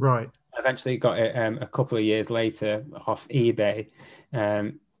 Right. I eventually got it a couple of years later off eBay.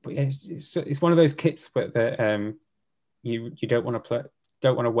 But it's one of those kits that you don't want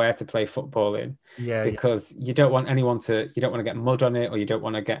to wear to play football in, because you don't want to get mud on it, or you don't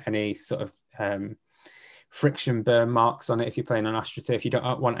want to get any sort of friction burn marks on it if you're playing on AstroTurf. You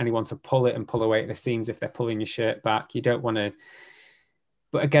don't want anyone to pull it and pull away at the seams if they're pulling your shirt back. You don't want to.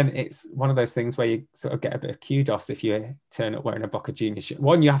 But again, it's one of those things where you sort of get a bit of kudos if you turn up wearing a Boca Juniors shirt.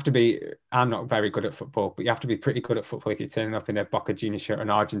 One, you have to be, I'm not very good at football, but you have to be pretty good at football if you're turning up in a Boca Juniors shirt, an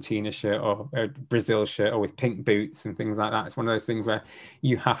Argentina shirt, or a Brazil shirt, or with pink boots and things like that. It's one of those things where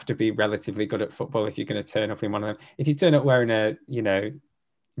you have to be relatively good at football if you're going to turn up in one of them. If you turn up wearing a,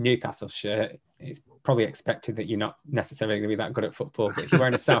 Newcastle shirt, it's probably expected that you're not necessarily going to be that good at football. But if you're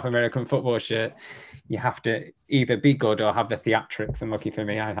wearing a South American football shirt, you have to either be good or have the theatrics. And lucky for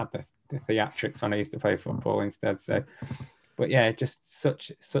me, I had the theatrics when I used to play football instead. So, but yeah, just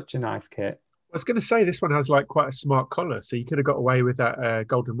such a nice kit. I was going to say this one has like quite a smart collar, so you could have got away with that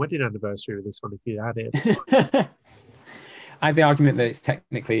golden wedding anniversary with this one if you had it. I have the argument that it's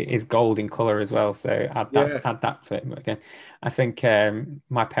technically is gold in colour as well, so add that to it. But again, I think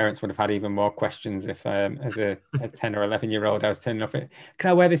my parents would have had even more questions if, as a 10 or 11-year-old, I was turning off it.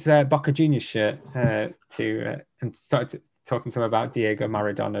 Can I wear this Boca Juniors shirt and started talking to them about Diego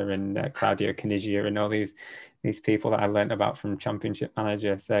Maradona and Claudio Caniggia and all these people that I learnt about from Championship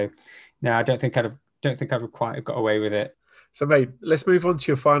Manager. So no, I don't think I've quite got away with it. So, mate, let's move on to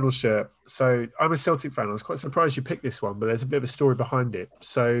your final shirt. So, I'm a Celtic fan. I was quite surprised you picked this one, but there's a bit of a story behind it.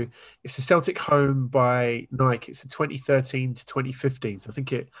 So, it's a Celtic home by Nike. It's a 2013 to 2015. So, I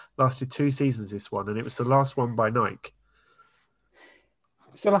think it lasted 2 seasons, this one, and it was the last one by Nike.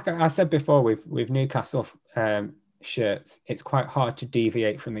 So, like I said before, with Newcastle shirts, it's quite hard to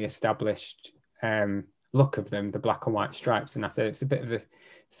deviate from the established look of them, the black and white stripes. And I said it's a bit of a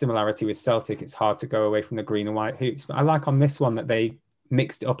similarity with Celtic. It's hard to go away from the green and white hoops. But I like on this one that they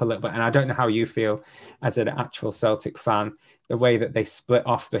mixed it up a little bit. And I don't know how you feel as an actual Celtic fan, the way that they split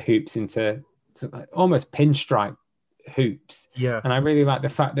off the hoops into like almost pinstripe hoops. Yeah. And I really like the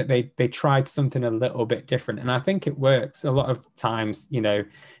fact that they tried something a little bit different. And I think it works. A lot of times, you've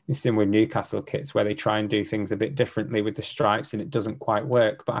seen with Newcastle kits where they try and do things a bit differently with the stripes and it doesn't quite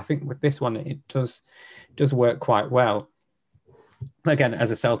work. But I think with this one, it does work quite well. Again,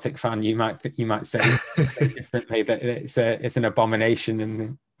 as a Celtic fan, you might say differently that it's an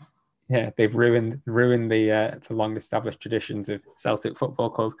abomination, and they've ruined the long established traditions of Celtic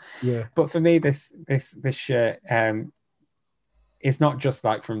Football Club. Yeah. But for me, this shirt it's not just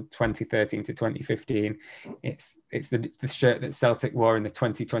like from 2013 to 2015. It's the shirt that Celtic wore in the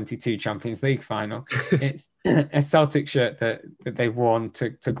 2022 Champions League final. It's a Celtic shirt that they've worn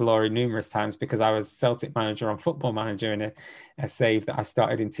to glory numerous times, because I was Celtic manager on Football Manager in a save that I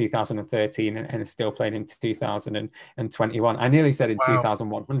started in 2013 and is still playing in 2021. I nearly said in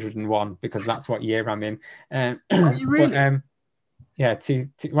 2101 because that's what year I'm in. Are you really? Yeah,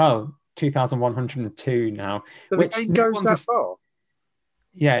 2,102 now. So which the game goes that far?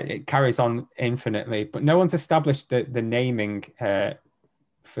 Yeah, it carries on infinitely, but no one's established the naming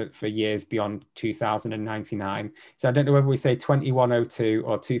for years beyond 2099. So I don't know whether we say 2102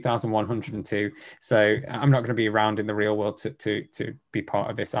 or 2102. So I'm not going to be around in the real world to be part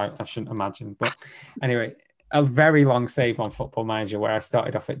of this. I shouldn't imagine. But anyway, a very long save on Football Manager where I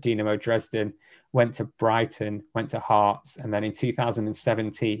started off at Dynamo Dresden, went to Brighton, went to Hearts, and then in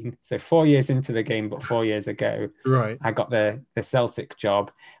 2017, so 4 years into the game, but 4 years ago, right, I got the Celtic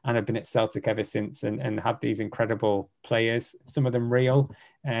job, and I've been at Celtic ever since, and had these incredible players, some of them real.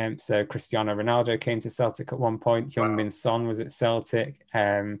 So Cristiano Ronaldo came to Celtic at one point. Heung-min Son was at Celtic.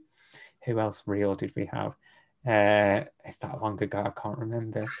 Who else real did we have? It's that long ago, I can't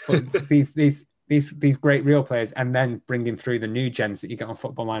remember. But these great real players, and then bringing through the new gens that you get on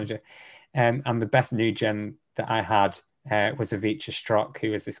Football Manager. And the best new gen that I had was Ivica Strok,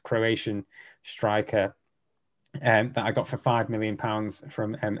 who was this Croatian striker that I got for £5 million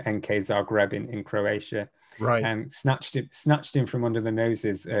from NK Zagreb in Croatia. Right. And snatched him from under the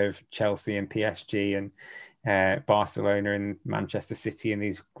noses of Chelsea and PSG and Barcelona and Manchester City and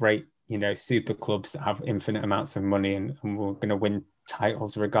these great, super clubs that have infinite amounts of money and we're going to win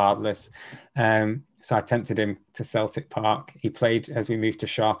titles regardless. So I tempted him to Celtic Park. He played as we moved to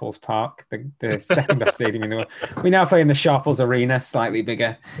Sharples Park, the second best stadium in the world. We now play in the Sharples Arena, slightly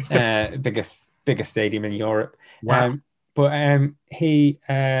bigger stadium in Europe. Wow. He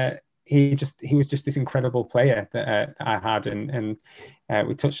was just this incredible player that I had, and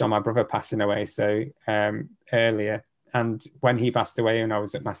we touched on my brother passing away so earlier. And when he passed away and I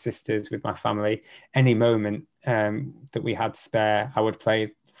was at my sister's with my family, any moment that we had spare, I would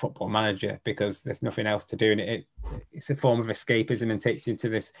play Football Manager because there's nothing else to do. And it's a form of escapism and takes you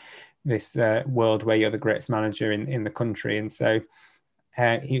to this world where you're the greatest manager in the country. And so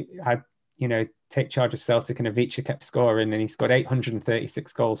I take charge of Celtic, and Ivica kept scoring, and he scored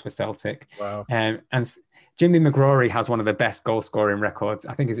 836 goals for Celtic. Wow. And Jimmy McGrory has one of the best goal scoring records.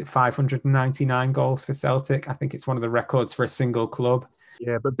 I think, is it 599 goals for Celtic? I think it's one of the records for a single club.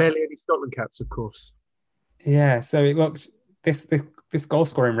 Yeah, but barely any Scotland caps, of course. Yeah, so it looked this goal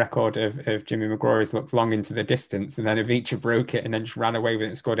scoring record of Jimmy McGrory's looked long into the distance, and then Ivica broke it and then just ran away with it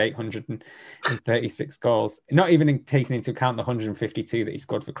and scored 836 goals. Not even taking into account the 152 that he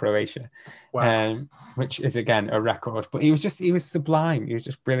scored for Croatia, wow. Which is again a record. But he was sublime. He was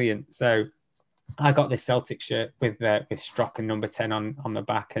just brilliant. So I got this Celtic shirt with Strock and number 10 on the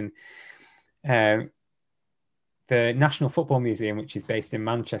back, and the National Football Museum, which is based in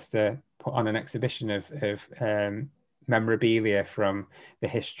Manchester, put on an exhibition of memorabilia from the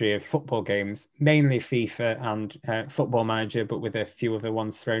history of football games, mainly FIFA and Football Manager, but with a few other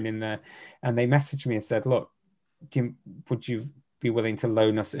ones thrown in there. And they messaged me and said, look, would you be willing to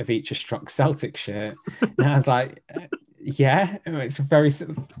loan us Ivica Strok Celtic shirt? And I was like, yeah, it's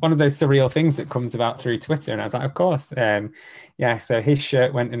one of those surreal things that comes about through Twitter. And I was like, of course. So his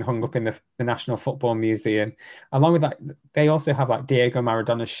shirt went and hung up in the National Football Museum. Along with that, they also have like Diego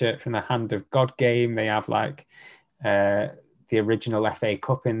Maradona's shirt from the Hand of God game. They have like the original FA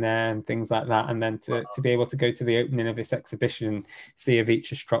Cup in there and things like that. And then to be able to go to the opening of this exhibition and see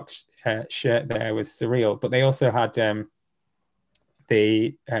Ivica Strok's shirt there was surreal. But they also had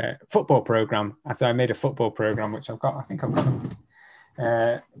the football program. So I made a football program, which I've got. I think I've got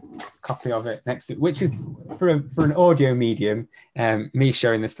a copy of it next to, which is for an audio medium. Me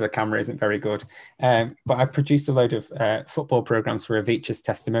showing this to the camera isn't very good, but I produced a load of football programs for Ivica's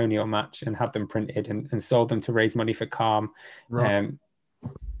testimonial match and had them printed and sold them to raise money for Calm. Right.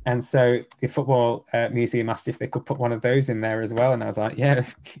 And so the Football Museum asked if they could put one of those in there as well, and I was like, yeah,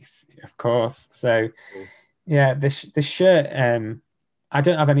 of course. So yeah, the shirt. I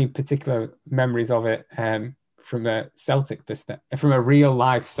don't have any particular memories of it from a Celtic perspective, from a real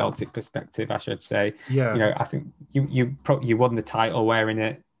life Celtic perspective, I should say. Yeah. I think you won the title wearing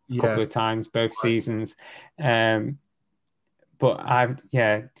it a couple of times, both seasons. But I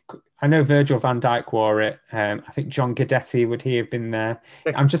know Virgil van Dijk wore it. I think John Guidetti, would he have been there?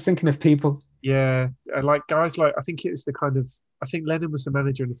 I'm just thinking of people. Yeah, like guys like, I think Lennon was the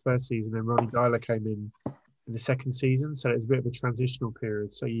manager in the first season, and Ronnie Dyler came in the second season, so it was a bit of a transitional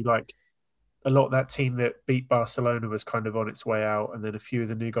period. So you like a lot of that team that beat Barcelona was kind of on its way out, and then a few of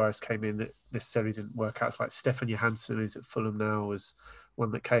the new guys came in that necessarily didn't work out. So like Stefan Johansson, who's at Fulham now, was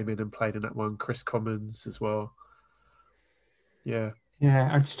one that came in and played in that one. Chris Commons as well. Yeah,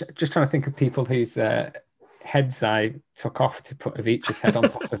 I'm just trying to think of people whose heads I took off to put Ivica's head on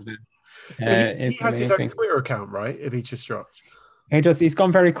top of them. He has his own Twitter account, right? Ivica Strok. He does. He's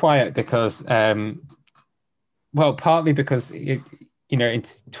gone very quiet because Well, partly because in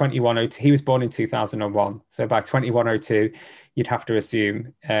 2102, he was born in 2001. So by 2102, you'd have to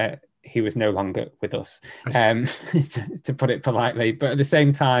assume he was no longer with us, to put it politely. But at the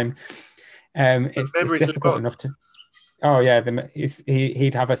same time, it's difficult enough to. Oh yeah,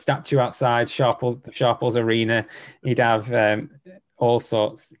 he'd have a statue outside Sharples Arena. He'd have all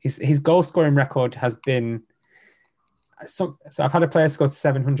sorts. His goal scoring record has been. So I've had a player score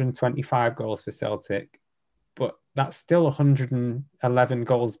 725 goals for Celtic, but that's still 111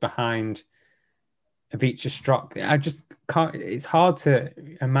 goals behind Ivica Strock. I just can't. It's hard to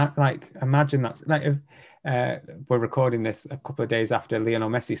imagine that. Like if we're recording this a couple of days after Lionel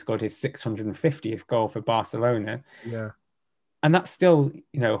Messi scored his 650th goal for Barcelona. Yeah, and that's still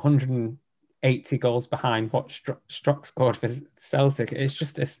 180 goals behind what Strock scored for Celtic. It's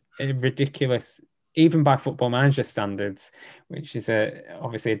just a ridiculous. Even by Football Manager standards, which is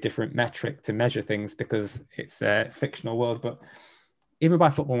obviously a different metric to measure things because it's a fictional world, but even by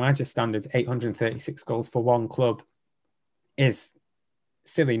Football Manager standards, 836 goals for one club is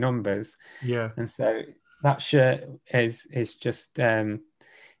silly numbers. Yeah. And so that shirt is just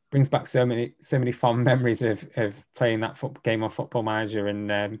brings back so many fond memories of playing that game on Football Manager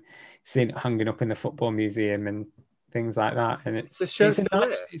and seeing it hanging up in the Football Museum and things like that. And it's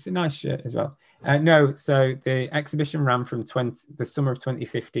a nice shirt as well. No, so the exhibition ran from the summer of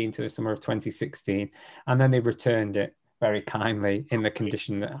 2015 to the summer of 2016, and then they returned it very kindly in the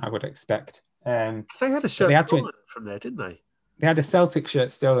condition that I would expect. They had a shirt stolen from there, didn't they? They had a Celtic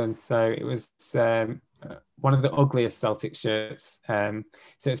shirt stolen, so it was one of the ugliest Celtic shirts. So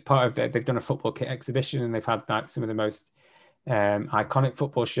it's part of they've done a football kit exhibition, and they've had like some of the most iconic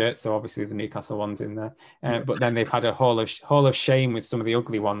football shirts, so obviously the Newcastle one's in there, but then they've had a hall of shame with some of the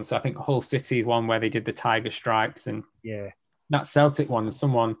ugly ones. So I think Hull City one where they did the tiger stripes, and that Celtic one,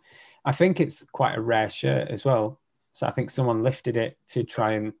 I think it's quite a rare shirt as well, so I think someone lifted it to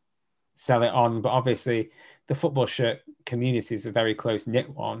try and sell it on, but obviously the football shirt community is a very close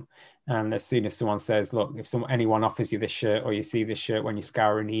knit one, and as soon as someone says, look, if anyone offers you this shirt or you see this shirt when you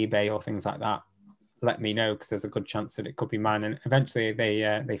scour on eBay or things like that, let me know, because there's a good chance that it could be mine. And eventually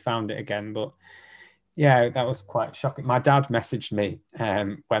they found it again. But yeah, that was quite shocking. My dad messaged me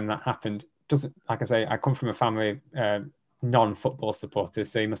when that happened. Like I say, I come from a family of non-football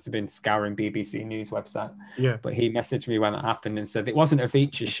supporters, so he must have been scouring BBC News website. Yeah. But he messaged me when that happened and said, it wasn't a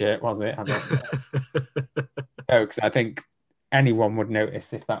Ivica shirt, was it? I don't know. No, because I think anyone would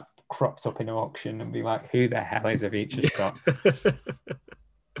notice if that crops up in an auction and be like, who the hell is Ivica Strock?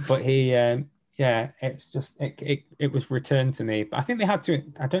 But he... it's just it was returned to me, but I think they had to.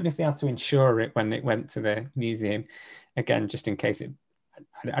 I don't know if they had to insure it when it went to the museum again, just in case it.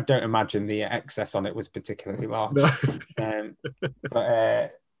 I don't imagine the excess on it was particularly large. No.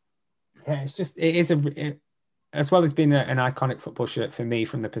 It's just as well as being an iconic football shirt for me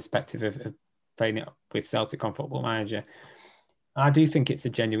from the perspective of playing it with Celtic on Football Manager. I do think it's a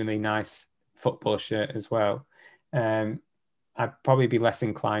genuinely nice football shirt as well. I'd probably be less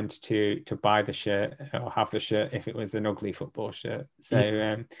inclined to buy the shirt or have the shirt if it was an ugly football shirt.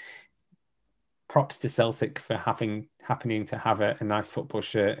 So props to Celtic for happening to have a nice football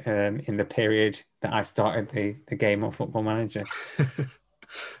shirt in the period that I started the game on Football Manager.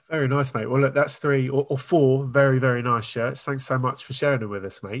 Very nice, mate. Well, look, that's 3 or 4 very, very nice shirts. Thanks so much for sharing them with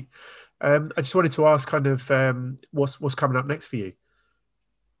us, mate. I just wanted to ask kind of what's coming up next for you?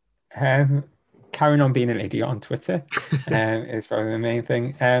 Carrying on being an idiot on Twitter is probably the main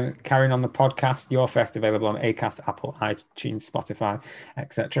thing. Carrying on the podcast, Your Fest, available on Acast, Apple, iTunes, Spotify,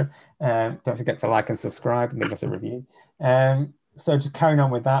 etc. Don't forget to like and subscribe and leave us a review. So just carrying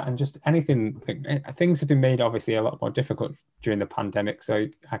on with that, and just anything. Things have been made obviously a lot more difficult during the pandemic, so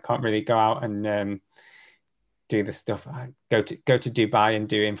I can't really go out and do the stuff. I go to Dubai and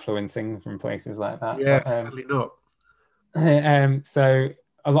do influencing from places like that. Yeah, sadly not. So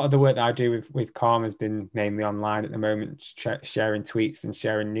a lot of the work that I do with Calm has been mainly online at the moment, sharing tweets and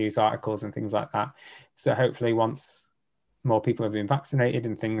sharing news articles and things like that. So hopefully once more people have been vaccinated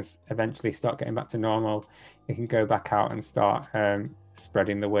and things eventually start getting back to normal, we can go back out and start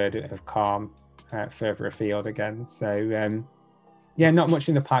spreading the word of Calm further afield again. So not much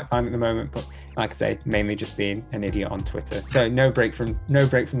in the pipeline at the moment, but like I say, mainly just being an idiot on Twitter. So no break from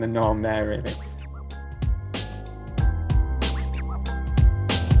the norm there, really.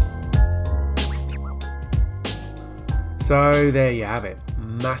 So there you have it.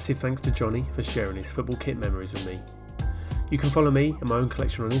 Massive thanks to Johnny for sharing his football kit memories with me. You can follow me and my own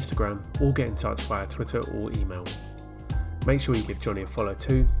collection on Instagram, or get in touch via Twitter or email. Make sure you give Johnny a follow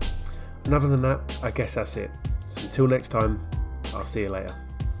too. And other than that, I guess that's it. So until next time, I'll see you later.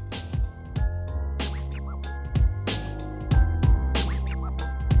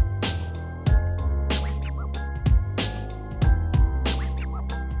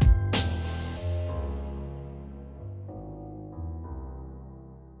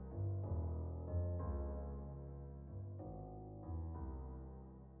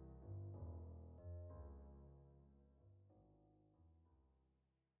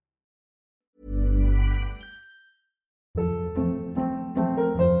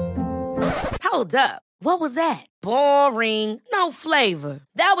 Hold up. What was that? Boring. No flavor.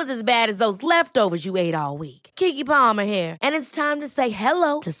 That was as bad as those leftovers you ate all week. Keke Palmer here, and it's time to say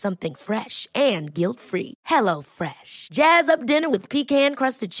hello to something fresh and guilt-free. Hello Fresh. Jazz up dinner with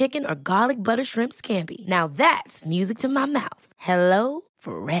pecan-crusted chicken or garlic butter shrimp scampi. Now that's music to my mouth. Hello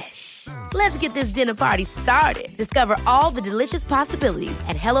Fresh. Let's get this dinner party started. Discover all the delicious possibilities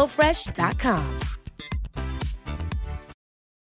at HelloFresh.com.